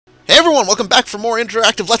Hey everyone, welcome back for more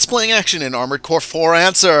interactive Let's Playing action in Armored Core 4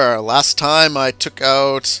 Answer. Last time I took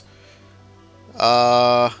out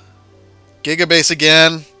Gigabase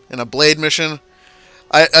again in a Blade mission.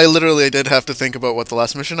 I literally did have to think about what the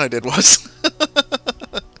last mission I did was.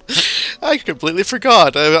 I completely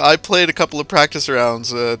forgot. I played a couple of practice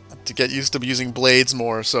rounds to get used to using blades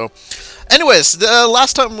more. So, anyways, the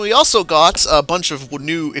last time we also got a bunch of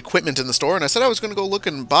new equipment in the store, and I said I was going to go look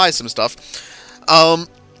and buy some stuff.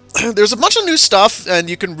 There's a bunch of new stuff, and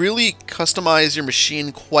you can really customize your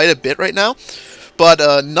machine quite a bit right now.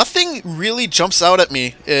 But nothing really jumps out at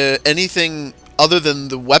me. Anything other than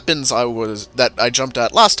the weapons that I jumped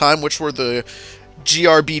at last time, which were the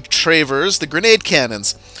GRB Travers, the grenade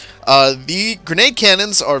cannons. The grenade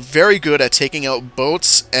cannons are very good at taking out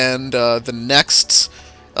boats and the next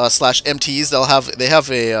slash MTs. They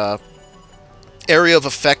have a area of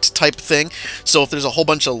effect type thing, so if there's a whole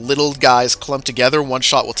bunch of little guys clumped together, one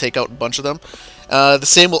shot will take out a bunch of them. The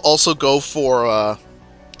same will also go for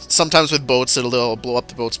sometimes with boats. It'll blow up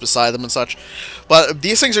the boats beside them and such. But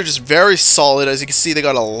these things are just very solid. As you can see, they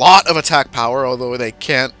got a lot of attack power, although you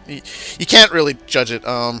can't really judge it.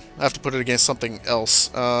 I have to put it against something else.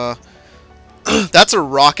 That's a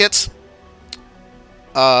rocket.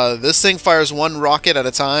 This thing fires one rocket at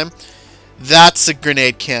a time. That's a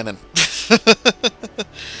grenade cannon.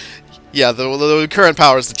 Yeah, the current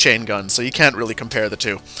power is the chain gun, so you can't really compare the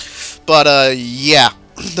two. But, yeah.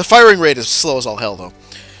 The firing rate is slow as all hell, though.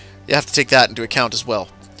 You have to take that into account as well.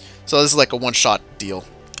 So this is like a one-shot deal.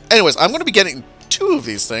 Anyways, I'm going to be getting two of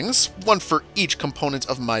these things. One for each component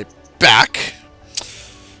of my back.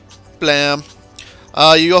 Blam.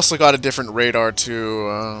 You also got a different radar, too.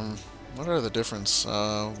 What are the difference?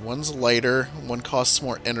 One's lighter. One costs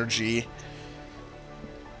more energy.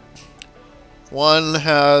 One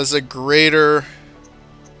has a greater...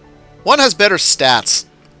 One has better stats.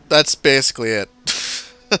 That's basically it.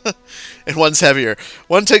 And one's heavier.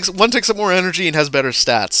 One takes up more energy and has better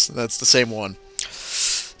stats. That's the same one.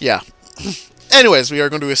 Yeah. Anyways, we are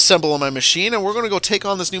going to assemble on my machine, and we're going to go take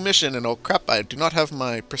on this new mission. And oh crap, I do not have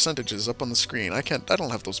my percentages up on the screen. I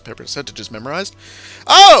don't have those percentages memorized.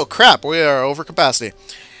 Oh crap, we are over capacity.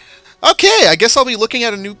 Okay, I guess I'll be looking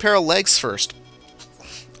at a new pair of legs first.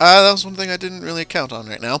 That was one thing I didn't really count on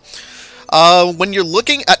right now. When you're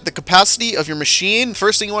looking at the capacity of your machine,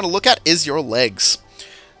 first thing you want to look at is your legs.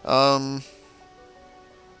 Oh,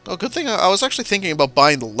 good thing I was actually thinking about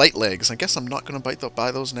buying the light legs. I guess I'm not going to buy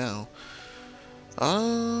those now. I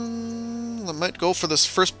might go for this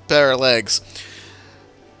first pair of legs.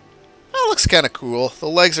 That looks kind of cool. The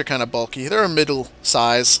legs are kind of bulky. They're a middle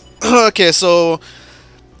size. Okay, so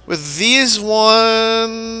with these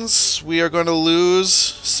ones, we are going to lose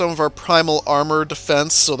some of our primal armor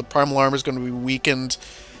defense, so the primal armor is going to be weakened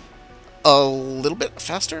a little bit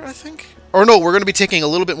faster, I think. Or no, we're going to be taking a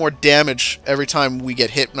little bit more damage every time we get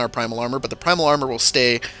hit in our primal armor, but the primal armor will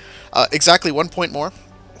stay exactly 1 point more.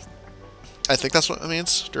 I think that's what it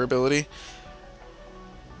means. Durability.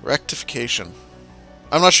 Rectification.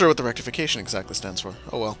 I'm not sure what the rectification exactly stands for.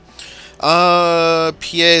 Oh well. PA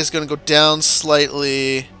is going to go down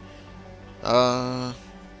slightly. Oh,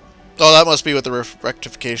 that must be what the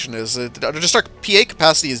rectification is. Just our PA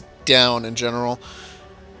capacity is down in general.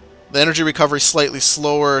 The energy recovery is slightly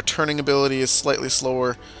slower. Turning ability is slightly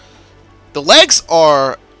slower. The legs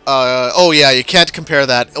are... oh yeah, you can't compare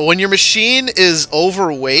that. When your machine is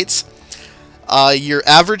overweight, your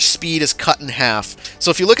average speed is cut in half. So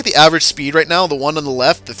if you look at the average speed right now, the one on the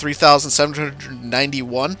left, the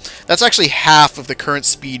 3,791, that's actually half of the current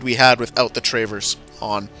speed we had without the Travers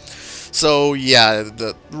on. So yeah,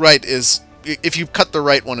 the right is... If you cut the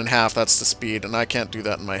right one in half, that's the speed, and I can't do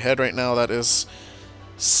that in my head right now. That is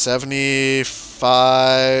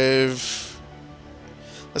 75...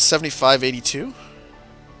 That's 7582?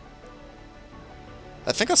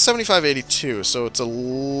 I think that's 7582, so it's a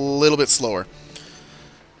little bit slower.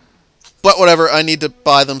 But whatever, I need to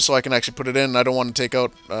buy them so I can actually put it in. I don't want to take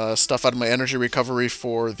out stuff out of my energy recovery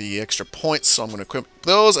for the extra points, so I'm going to equip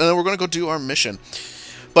those, and then we're going to go do our mission.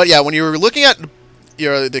 But yeah, when you're looking at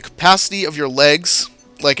the capacity of your legs,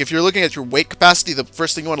 like if you're looking at your weight capacity, the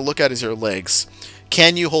first thing you want to look at is your legs.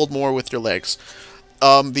 Can you hold more with your legs?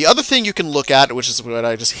 The other thing you can look at, which is what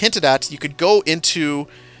I just hinted at, you could go into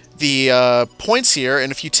the points here,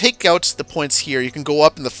 and if you take out the points here, you can go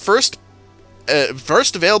up in the first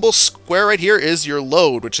available square right here is your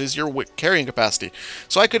load, which is your carrying capacity.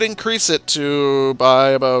 So I could increase it to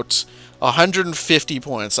by about 150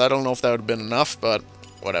 points. I don't know if that would have been enough, but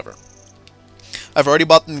whatever. I've already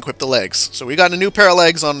bought and equipped the legs. So we got a new pair of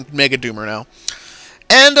legs on Mega Doomer now.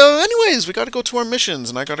 And anyways, we got to go to our missions,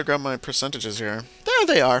 and I got to grab my percentages here. There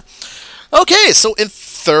they are. Okay, so in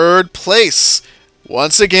third place,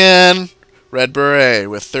 once again, Red Beret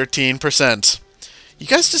with 13%. You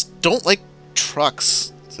guys just don't like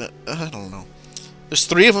trucks. I don't know. There's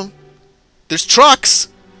 3 of them. There's trucks.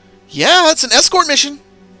 Yeah, it's an escort mission.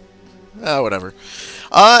 Whatever.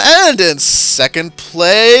 And in second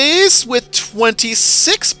place, with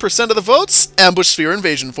 26% of the votes, Ambush Sphere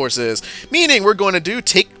Invasion Forces. Meaning we're going to do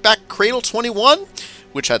Take Back Cradle 21,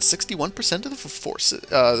 which had 61% of the forces.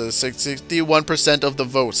 61% of the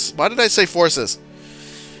votes. Why did I say forces?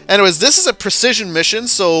 Anyways, this is a precision mission,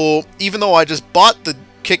 so even though I just bought the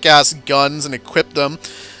kick-ass guns and equipped them,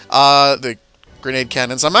 the grenade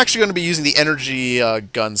cannons, I'm actually going to be using the energy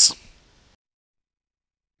guns.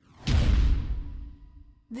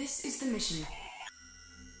 This is the mission.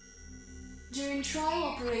 During trial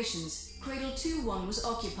operations, Cradle 2-1 was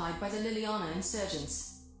occupied by the Liliana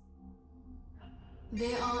insurgents.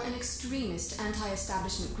 They are an extremist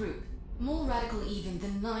anti-establishment group, more radical even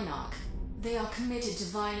than Ninarch. They are committed to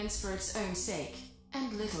violence for its own sake,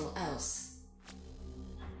 and little else.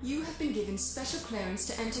 You have been given special clearance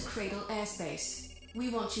to enter Cradle airspace. We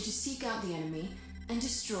want you to seek out the enemy and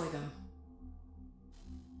destroy them.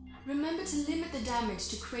 Remember to limit the damage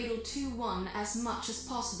to Cradle 2-1 as much as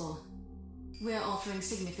possible. We're offering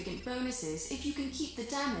significant bonuses if you can keep the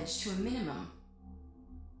damage to a minimum.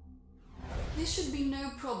 This should be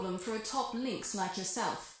no problem for a top lynx like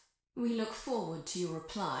yourself. We look forward to your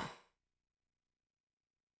reply.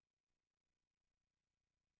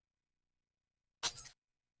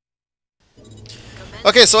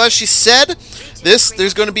 Okay, so as she said,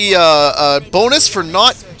 there's going to be a bonus for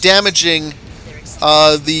not damaging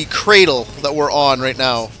the cradle that we're on right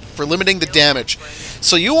now, for limiting the damage.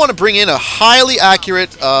 So you want to bring in a highly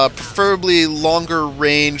accurate, preferably longer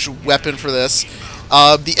range weapon for this.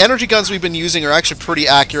 The energy guns we've been using are actually pretty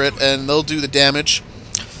accurate, and they'll do the damage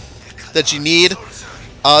that you need.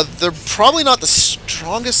 They're probably not the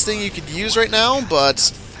strongest thing you could use right now,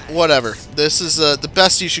 but whatever. This is the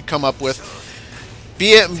best you should come up with.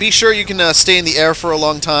 Be sure you can stay in the air for a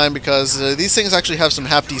long time, because these things actually have some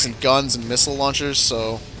half-decent guns and missile launchers,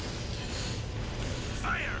 so...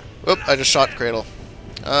 Oop, I just shot Cradle.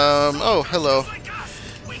 Oh, hello.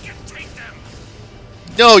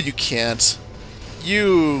 No, you can't.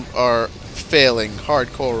 You are failing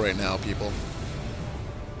hardcore right now, people.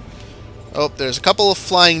 Oh, there's a couple of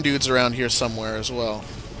flying dudes around here somewhere as well.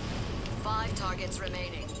 5 targets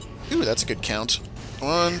remaining. Ooh, that's a good count.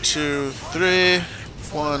 1, 2, 3.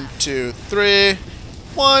 1, 2, 3.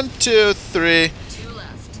 1, 2, 3. 2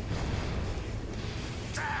 left.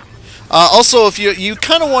 Also, if you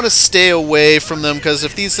kind of want to stay away from them, because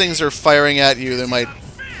if these things are firing at you, they might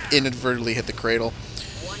inadvertently hit the cradle.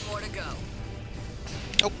 1 more to go.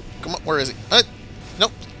 Oh, come on, where is he?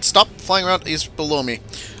 Nope, stop flying around. He's below me.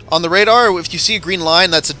 On the radar, if you see a green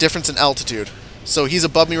line, that's a difference in altitude. So he's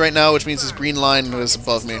above me right now, which means his green line is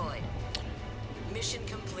above me. Mission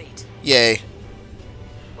complete. Yay.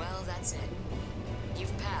 Well, that's it.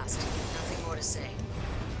 You've passed. Nothing more to say.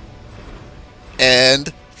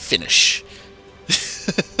 And finish.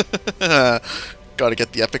 Gotta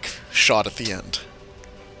get the epic shot at the end.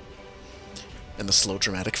 And the slow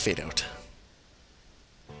dramatic fade out.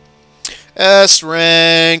 S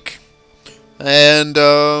rank. And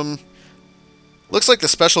looks like the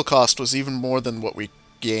special cost was even more than what we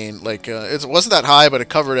gained. Like it wasn't that high, but it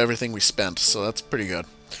covered everything we spent, so that's pretty good.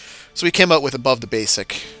 So we came out with above the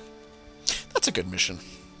basic. That's a good mission.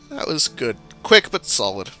 That was good. Quick but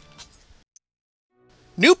solid.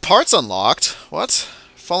 New parts unlocked. What?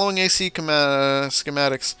 Following AC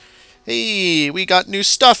schematics. Hey, we got new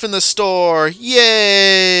stuff in the store.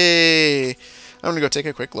 Yay! I'm gonna go take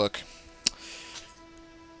a quick look.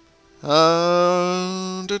 Looks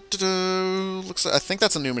like, I think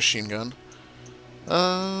that's a new machine gun.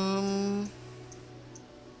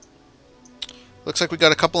 Looks like we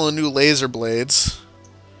got a couple of new laser blades.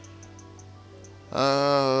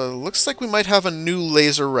 Looks like we might have a new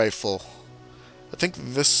laser rifle. I think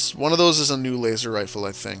one of those is a new laser rifle,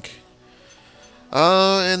 I think.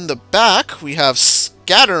 In the back, we have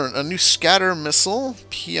a new scatter missile,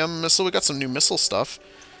 PM missile. We got some new missile stuff.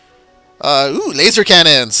 Ooh, laser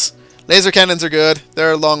cannons! Laser cannons are good.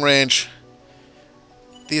 They're long range.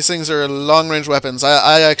 These things are long range weapons.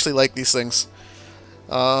 I actually like these things.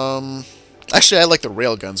 Actually, I like the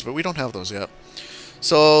rail guns, but we don't have those yet.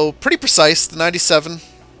 So pretty precise. The 97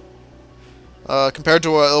 compared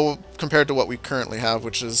to what we currently have,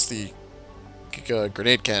 which is the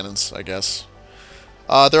grenade cannons, I guess.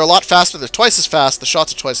 They're a lot faster. They're twice as fast. The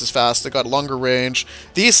shots are twice as fast. They got longer range.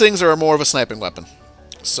 These things are more of a sniping weapon.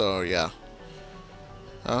 So, yeah.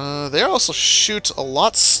 They also shoot a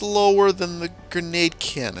lot slower than the grenade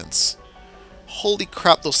cannons. Holy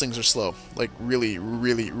crap, those things are slow. Like, really,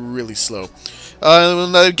 really, really slow.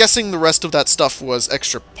 I'm guessing the rest of that stuff was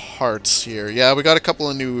extra parts here. Yeah, we got a couple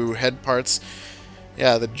of new head parts.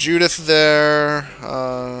 Yeah, the Judith there.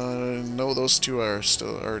 No, those two are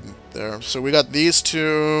still there. So we got these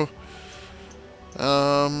two.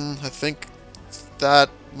 I think that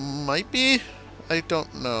might be. I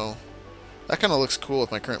don't know. That kind of looks cool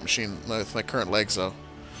with my current machine, with my current legs, though.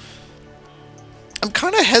 I'm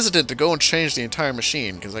kind of hesitant to go and change the entire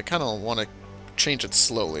machine because I kind of want to change it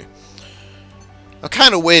slowly. I'm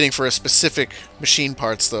kind of waiting for a specific machine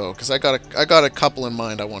parts though, because I got a couple in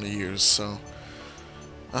mind I want to use. So,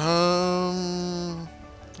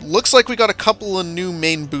 looks like we got a couple of new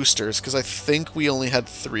main boosters because I think we only had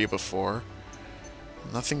 3 before.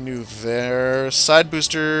 Nothing new there. Side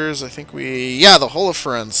boosters, I think yeah, the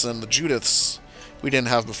Holofrens and the Judiths we didn't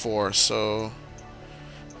have before. So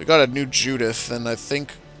we got a new Judith, and I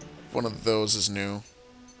think one of those is new.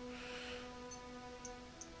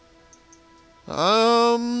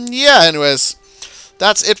 Yeah, anyways,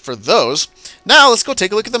 that's it for those. Now let's go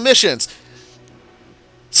take a look at the missions.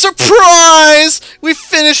 Surprise! We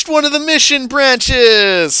finished one of the mission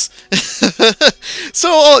branches!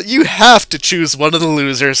 So you have to choose one of the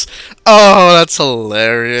losers. Oh, that's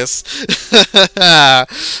hilarious.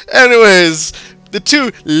 Anyways, the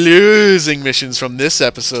 2 losing missions from this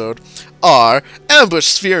episode are Ambush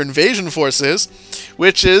Sphere Invasion Forces,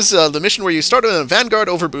 which is the mission where you start with a Vanguard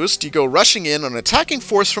overboost, you go rushing in on an attacking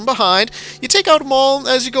force from behind, you take out them all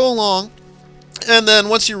as you go along, and then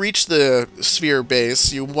once you reach the sphere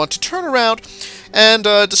base, you want to turn around and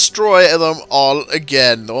destroy them all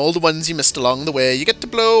again. All the ones you missed along the way, you get to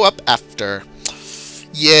blow up after.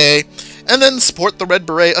 Yay. And then support the Red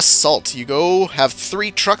Beret Assault. You go have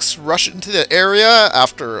 3 trucks rush into the area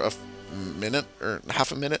after a minute, or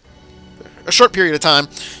half a minute. A short period of time,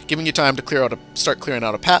 giving you time to start clearing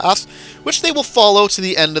out a path, which they will follow to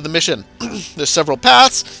the end of the mission. There's several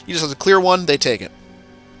paths, you just have to clear one, they take it.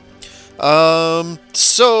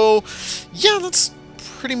 So, yeah, that's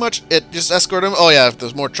pretty much it. Just escort them. Oh yeah, if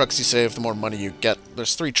there's more trucks you save, the more money you get.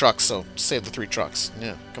 There's 3 trucks, so save the 3 trucks.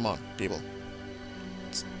 Yeah, come on, people.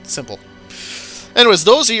 It's simple. Anyways,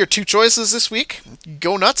 those are your 2 choices this week.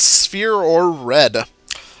 Go Nuts, Sphere, or Red.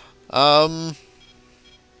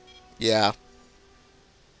 Yeah.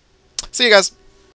 See you guys.